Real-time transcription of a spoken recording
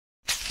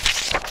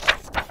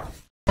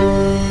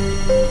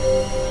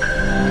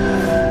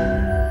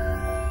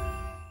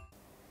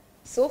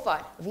So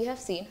far, we have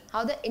seen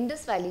how the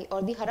Indus Valley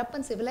or the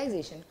Harappan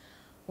civilization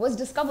was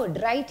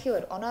discovered right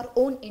here on our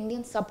own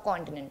Indian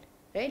subcontinent,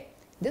 right?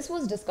 This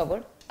was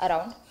discovered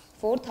around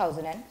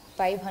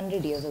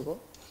 4,500 years ago.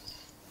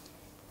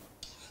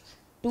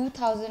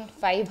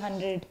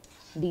 2500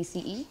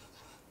 BCE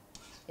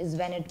is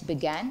when it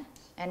began,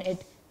 and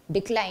it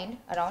declined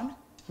around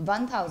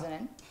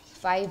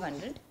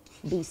 1500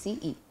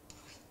 BCE.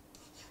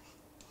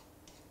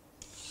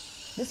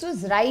 This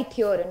was right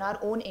here in our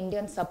own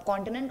Indian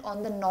subcontinent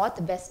on the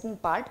northwestern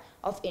part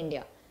of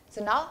India.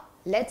 So now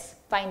let's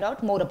find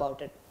out more about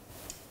it.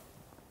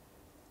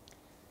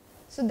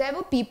 So there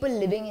were people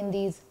living in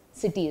these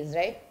cities,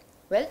 right?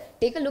 Well,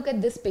 take a look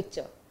at this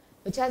picture,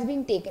 which has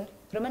been taken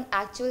from an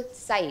actual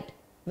site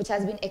which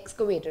has been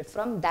excavated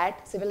from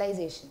that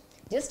civilization.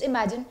 Just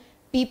imagine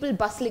people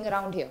bustling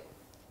around here.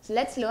 So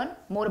let's learn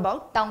more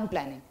about town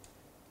planning.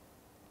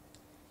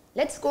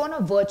 Let's go on a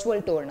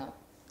virtual tour now.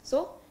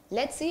 So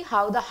let's see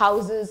how the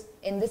houses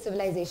in this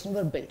civilization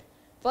were built.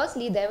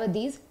 Firstly, there were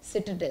these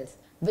citadels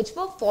which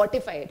were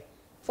fortified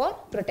for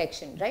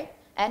protection, right?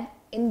 And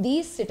in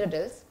these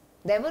citadels,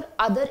 there were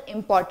other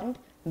important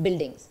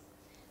buildings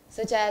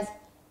such as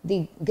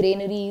the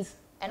granaries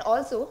and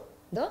also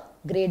the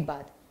great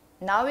bath.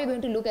 Now we're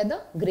going to look at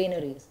the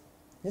granaries.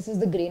 This is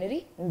the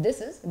granary and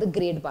this is the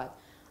great bath.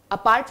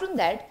 Apart from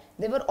that,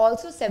 there were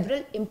also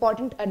several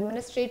important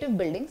administrative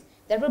buildings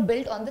that were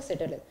built on the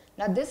citadel.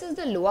 Now this is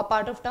the lower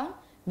part of town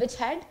which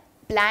had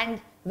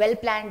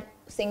well-planned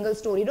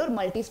single-storied or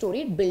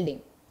multi-storied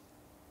building.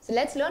 So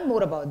let's learn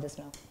more about this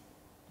now.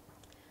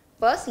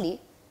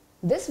 Firstly,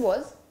 this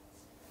was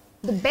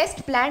the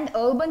best planned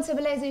urban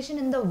civilization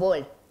in the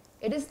world.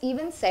 It is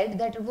even said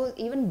that it was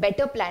even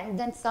better planned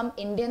than some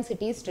Indian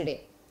cities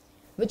today,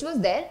 which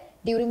was there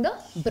during the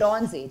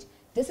Bronze Age.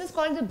 This is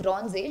called the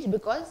Bronze Age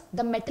because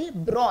the metal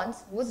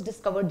bronze was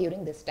discovered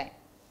during this time.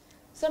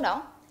 So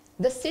now,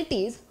 the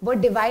cities were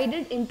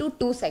divided into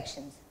two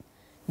sections,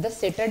 the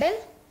citadel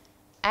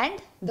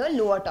and the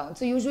lower town.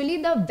 So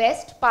usually the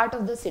west part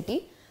of the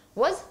city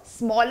was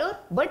smaller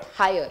but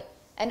higher,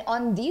 and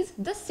on these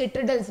the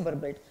citadels were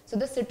built. So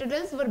the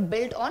citadels were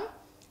built on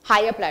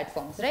higher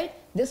platforms, right?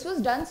 This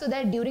was done so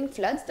that during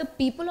floods the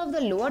people of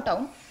the lower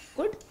town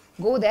could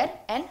go there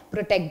and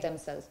protect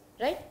themselves,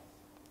 right?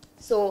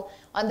 So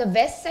on the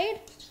west side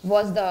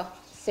was the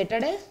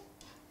citadel.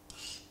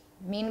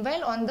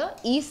 Meanwhile, on the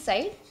east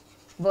side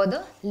were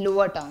the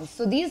lower towns.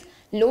 So these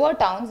lower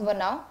towns were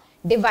now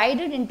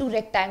divided into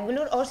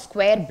rectangular or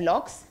square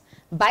blocks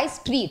by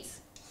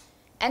streets,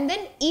 and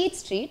then each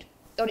street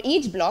or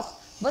each block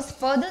was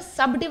further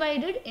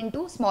subdivided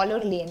into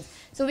smaller lanes.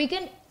 So we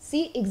can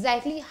see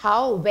exactly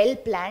how well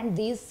planned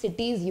these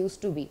cities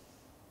used to be.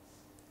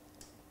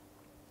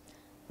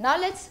 Now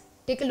let's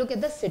take a look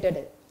at the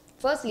citadel.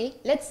 Firstly,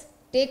 let's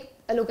take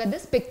a look at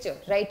this picture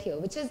right here,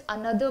 which is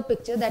another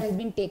picture that has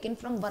been taken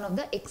from one of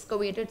the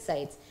excavated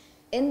sites.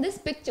 In this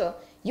picture,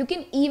 you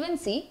can even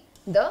see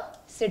the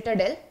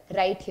citadel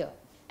right here,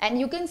 and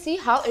you can see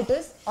how it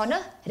is on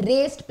a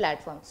raised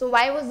platform. So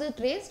why was it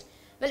raised?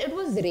 Well, it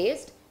was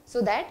raised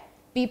so that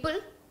people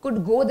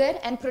could go there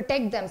and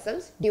protect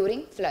themselves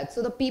during floods.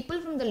 So the people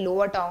from the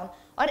lower town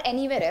or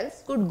anywhere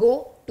else could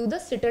go to the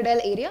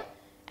citadel area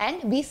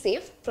and be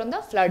safe from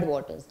the flood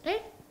waters,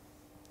 right?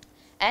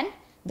 And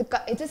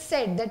it is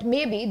said that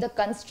maybe the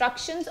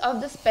constructions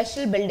of the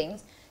special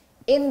buildings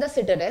in the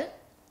citadel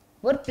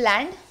were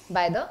planned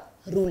by the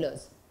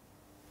rulers.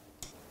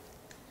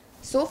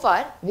 So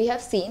far, we have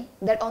seen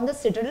that on the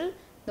citadel,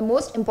 the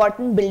most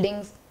important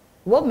buildings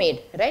were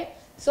made, right?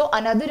 So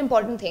another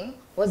important thing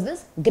was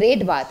this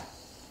great bath,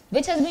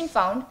 which has been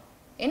found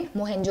in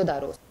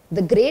Mohenjo-daro.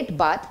 The great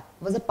bath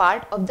was a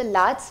part of the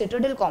large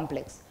citadel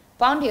complex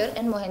found here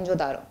in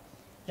Mohenjo-daro,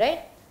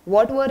 right?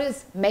 What were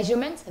its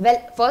measurements?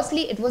 Well,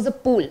 firstly, it was a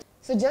pool.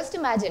 So just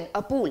imagine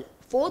a pool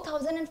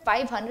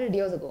 4,500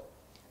 years ago.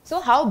 So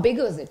how big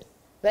was it?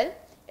 Well,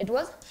 it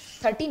was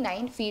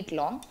 39 feet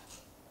long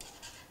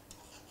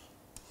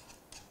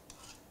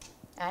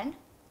and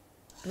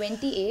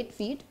 28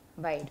 feet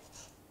wide.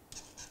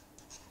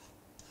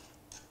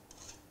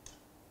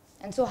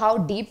 And so how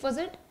deep was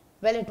it?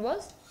 Well, it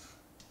was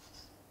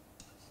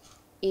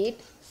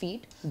 8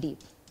 feet deep,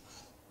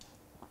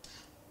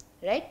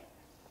 right?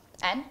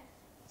 And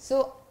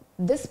so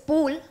this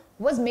pool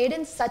was made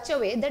in such a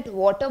way that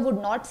water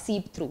would not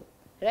seep through,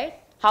 right?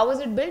 How was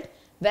it built?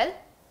 Well,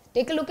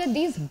 take a look at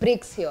these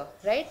bricks here,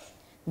 right?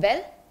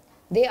 Well,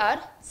 they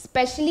are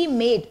specially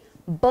made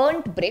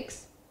burnt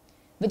bricks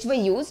which were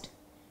used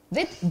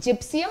with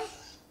gypsum,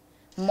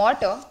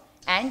 mortar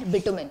and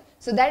bitumen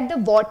so that the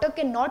water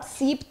cannot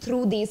seep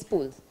through these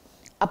pools.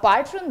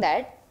 Apart from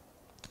that,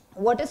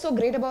 what is so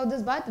great about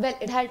this bath? Well,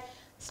 it had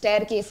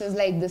staircases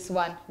like this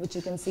one which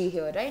you can see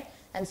here, right?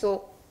 And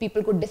so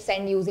people could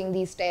descend using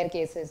these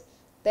staircases.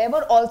 There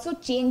were also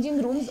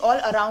changing rooms all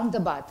around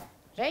the bath,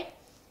 right?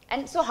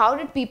 And so how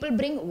did people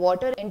bring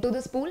water into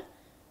this pool?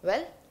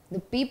 Well, the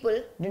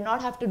people did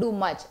not have to do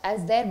much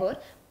as there were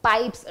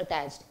pipes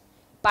attached.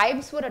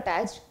 Pipes were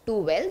attached to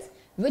wells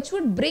which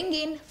would bring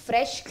in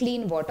fresh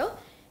clean water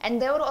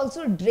and there were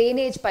also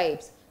drainage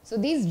pipes. So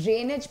these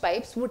drainage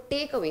pipes would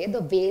take away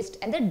the waste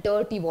and the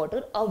dirty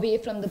water away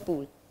from the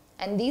pool,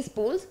 and these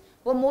pools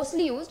were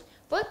mostly used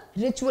for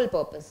ritual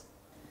purpose.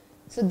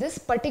 So this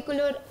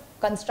particular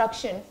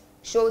construction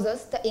shows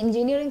us the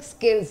engineering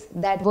skills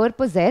that were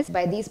possessed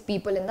by these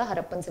people in the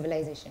Harappan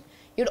civilization.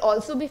 You'd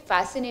also be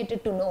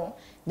fascinated to know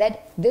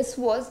that this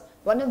was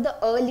one of the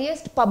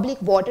earliest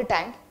public water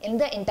tank in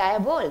the entire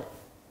world.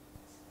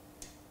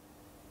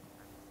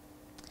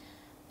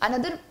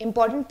 Another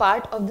important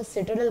part of the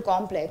Citadel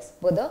complex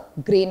were the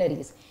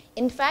granaries.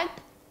 In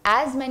fact,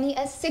 as many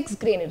as 6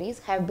 granaries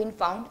have been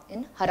found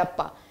in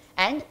Harappa,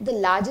 and the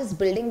largest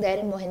building there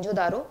in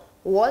Mohenjo-daro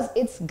was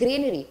its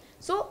granary.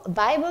 So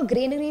why were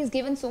granaries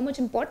given so much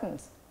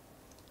importance?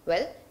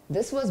 Well,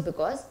 this was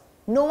because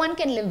no one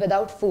can live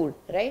without food,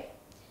 right?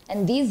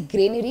 And these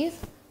granaries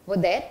were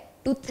there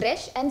to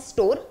thresh and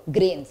store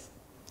grains.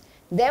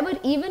 There were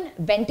even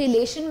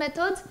ventilation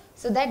methods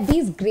so that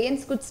these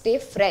grains could stay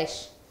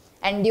fresh.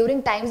 And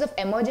during times of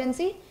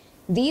emergency,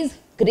 these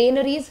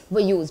granaries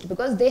were used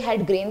because they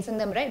had grains in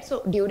them, right?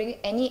 So during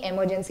any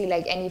emergency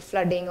like any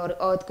flooding or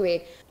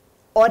earthquake,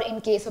 or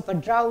in case of a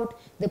drought,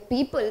 the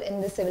people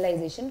in this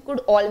civilization could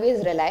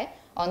always rely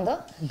on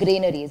the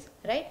granaries,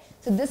 right?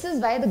 So this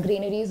is why the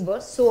granaries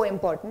were so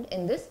important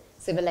in this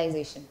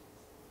civilization.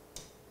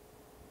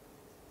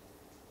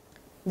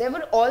 There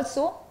were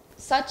also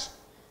such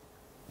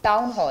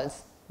town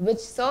halls which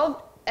served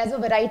as a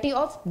variety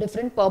of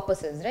different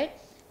purposes, right?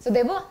 So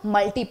they were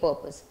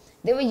multi-purpose.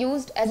 They were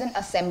used as an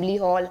assembly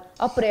hall,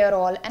 a prayer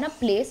hall, and a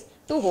place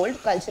to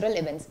hold cultural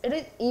events. It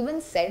is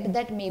even said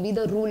that maybe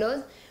the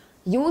rulers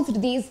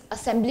used these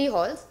assembly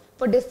halls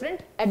for different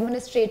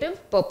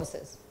administrative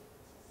purposes.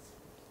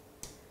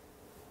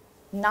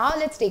 Now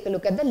let's take a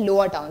look at the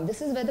lower town.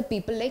 This is where the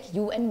people like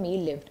you and me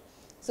lived.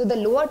 So the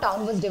lower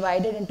town was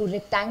divided into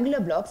rectangular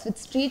blocks with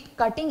streets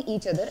cutting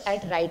each other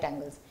at right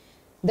angles.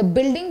 The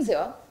buildings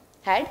here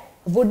had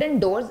wooden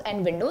doors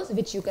and windows,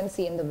 which you can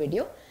see in the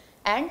video,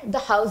 and the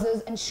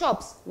houses and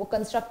shops were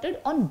constructed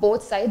on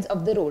both sides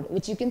of the road,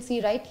 which you can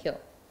see right here.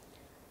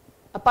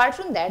 Apart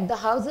from that, the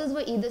houses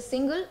were either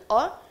single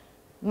or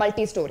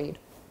multi-storied,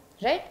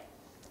 right?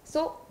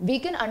 So we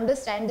can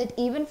understand that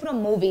even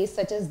from movies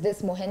such as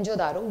this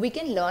Mohenjo-daro, we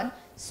can learn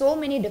so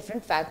many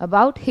different facts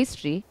about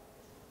history.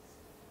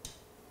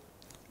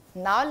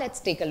 Now let's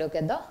take a look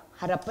at the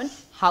Harappan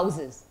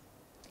houses.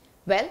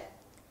 Well,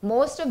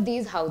 most of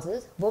these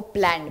houses were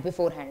planned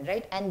beforehand,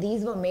 right? And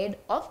these were made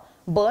of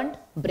burnt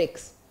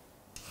bricks.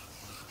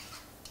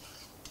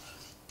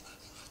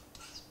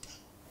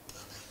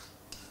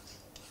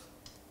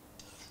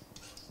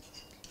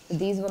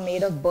 These were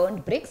made of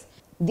burnt bricks.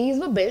 These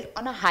were built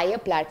on a higher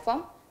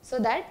platform so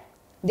that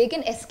they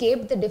can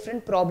escape the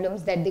different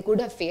problems that they could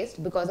have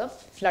faced because of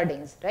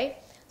floodings, right?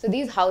 So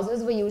these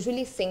houses were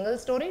usually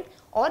single-storied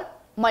or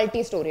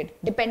multi-storied,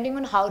 depending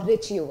on how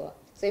rich you were.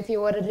 So if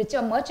you were a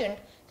richer merchant,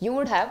 you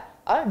would have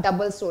a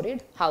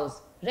double-storied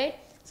house, right?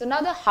 So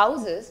now the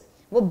houses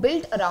were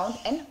built around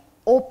an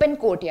open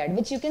courtyard,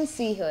 which you can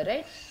see here,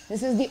 right?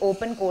 This is the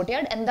open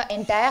courtyard, and the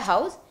entire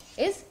house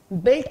is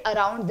built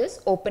around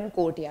this open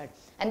courtyard.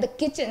 And the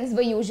kitchens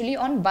were usually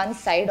on one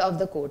side of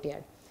the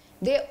courtyard.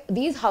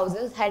 These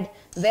houses had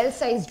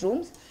well-sized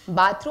rooms,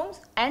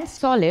 bathrooms, and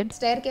solid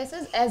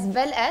staircases, as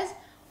well as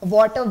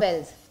water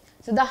wells.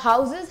 So the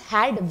houses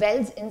had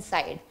wells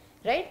inside,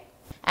 right?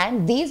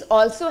 And these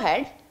also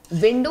had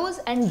windows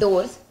and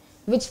doors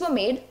which were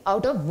made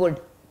out of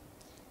wood.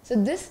 So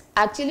this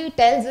actually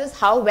tells us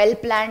how well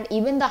planned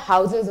even the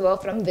houses were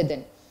from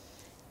within.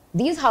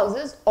 These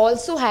houses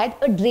also had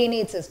a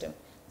drainage system.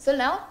 So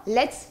now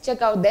let's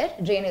check out their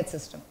drainage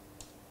system.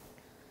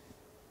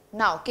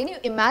 Now, can you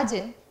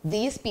imagine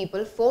these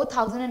people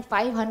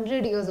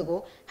 4,500 years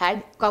ago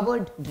had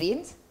covered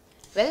drains?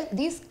 Well,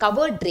 these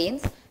covered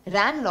drains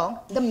ran along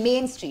the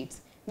main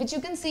streets, which you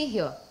can see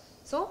here.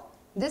 So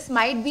this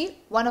might be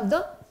one of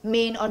the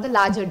main or the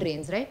larger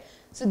drains, right?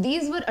 So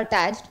these were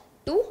attached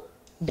to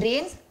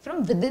drains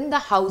from within the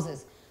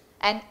houses,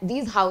 and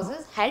these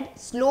houses had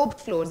sloped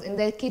floors in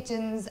their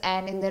kitchens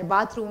and in their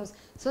bathrooms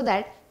so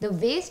that the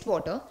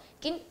wastewater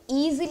can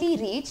easily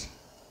reach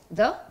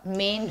the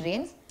main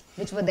drains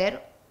which were there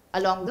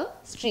along the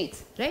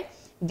streets, right?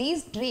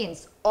 These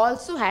drains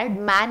also had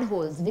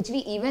manholes, which we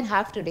even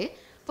have today,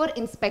 for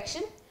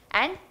inspection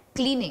and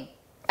cleaning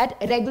at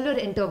regular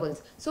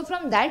intervals. So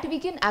from that we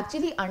can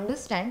actually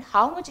understand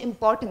how much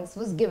importance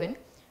was given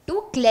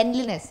to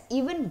cleanliness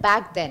even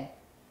back then.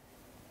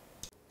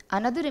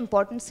 Another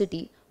important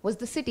city was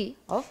the city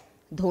of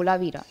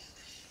Dholavira,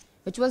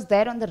 which was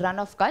there on the run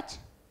of Kutch,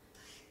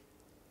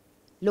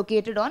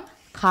 located on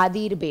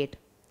Khadir Bait.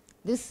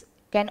 This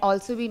can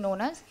also be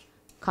known as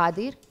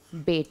Khadir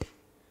Bait.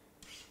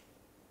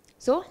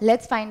 So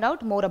let's find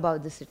out more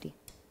about the city.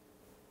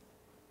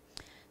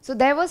 So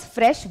there was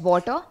fresh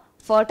water,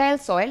 fertile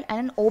soil,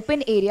 and an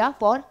open area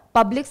for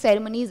public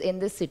ceremonies in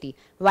this city.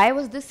 Why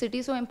was this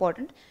city so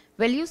important?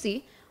 Well, you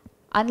see,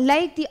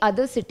 unlike the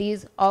other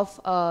cities of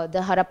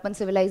the Harappan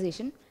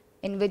civilization,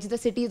 in which the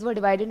cities were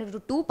divided into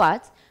two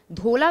parts,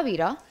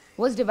 Dholavira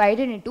was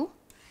divided into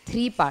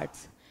three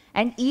parts.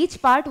 And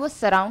each part was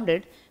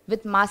surrounded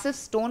with massive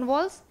stone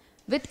walls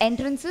with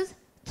entrances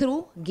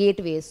through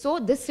gateways. So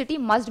this city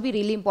must be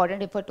really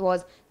important if it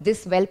was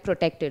this well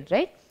protected,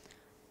 right?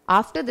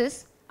 After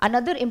this,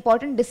 another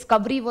important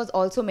discovery was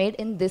also made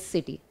in this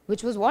city,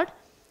 which was what?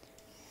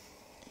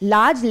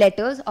 Large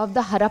letters of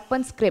the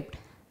Harappan script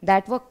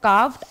that were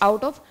carved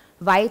out of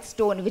white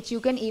stone, which you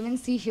can even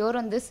see here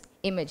on this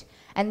image.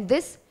 And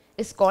this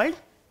is called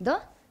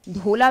the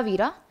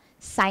Dholavira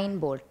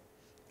signboard.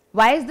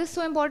 Why is this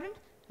so important?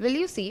 Well,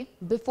 you see,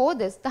 before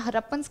this, the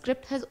Harappan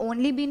script has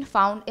only been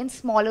found in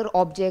smaller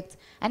objects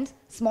and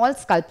small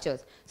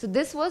sculptures. So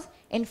this was,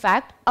 in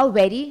fact, a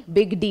very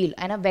big deal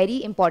and a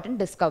very important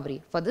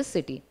discovery for this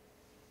city.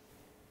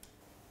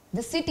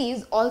 The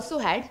cities also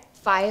had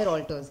fire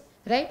altars,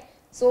 right?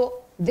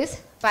 So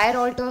this fire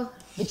altar,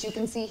 which you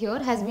can see here,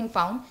 has been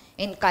found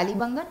in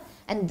Kalibangan,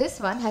 and this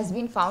one has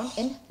been found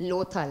in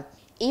Lothal.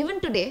 Even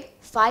today,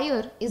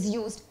 fire is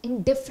used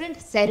in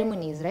different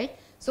ceremonies, right?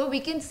 So we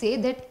can say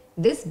that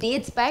this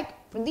dates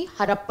back from the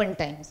Harappan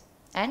times,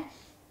 and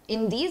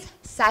in these,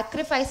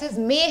 sacrifices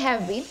may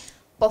have been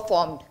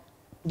performed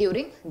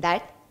during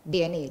that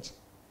day and age.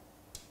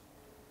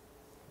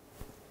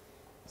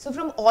 So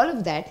from all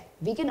of that,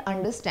 we can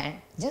understand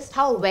just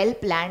how well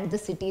planned the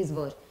cities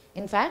were.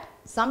 In fact,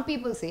 some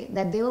people say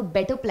that they were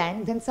better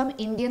planned than some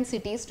Indian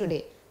cities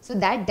today. So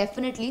that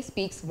definitely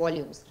speaks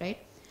volumes, right?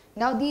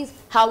 Now these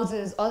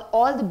houses or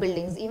all the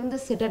buildings, even the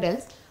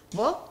citadels,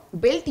 were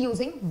built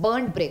using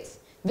burnt bricks,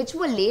 which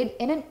were laid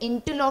in an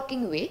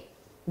interlocking way,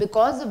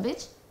 because of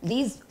which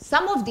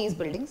some of these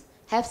buildings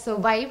have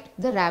survived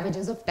the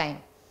ravages of time.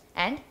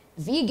 And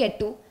we get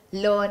to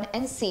learn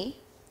and see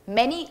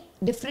many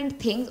different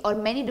things or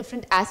many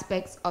different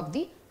aspects of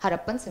the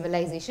Harappan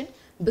civilization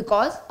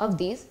because of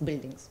these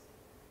buildings.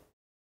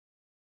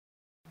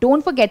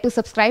 Don't forget to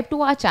subscribe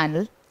to our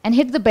channel and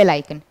hit the bell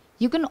icon.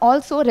 You can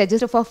also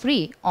register for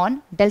free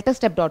on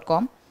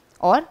DeltaStep.com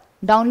or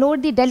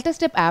download the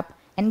DeltaStep app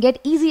and get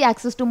easy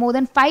access to more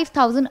than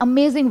 5,000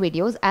 amazing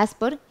videos as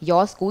per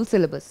your school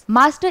syllabus.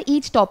 Master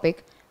each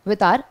topic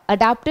with our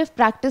adaptive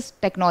practice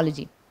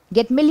technology.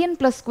 Get million+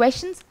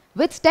 questions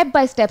with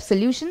step-by-step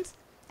solutions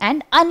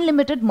and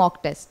unlimited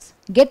mock tests.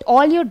 Get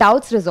all your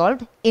doubts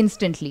resolved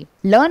instantly.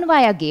 Learn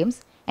via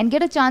games and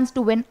get a chance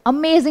to win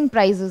amazing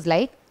prizes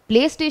like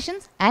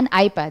PlayStations and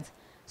iPads.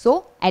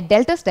 So at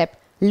DeltaStep,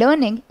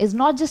 learning is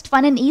not just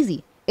fun and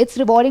easy, it's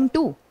rewarding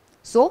too.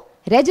 So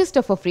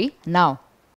register for free now.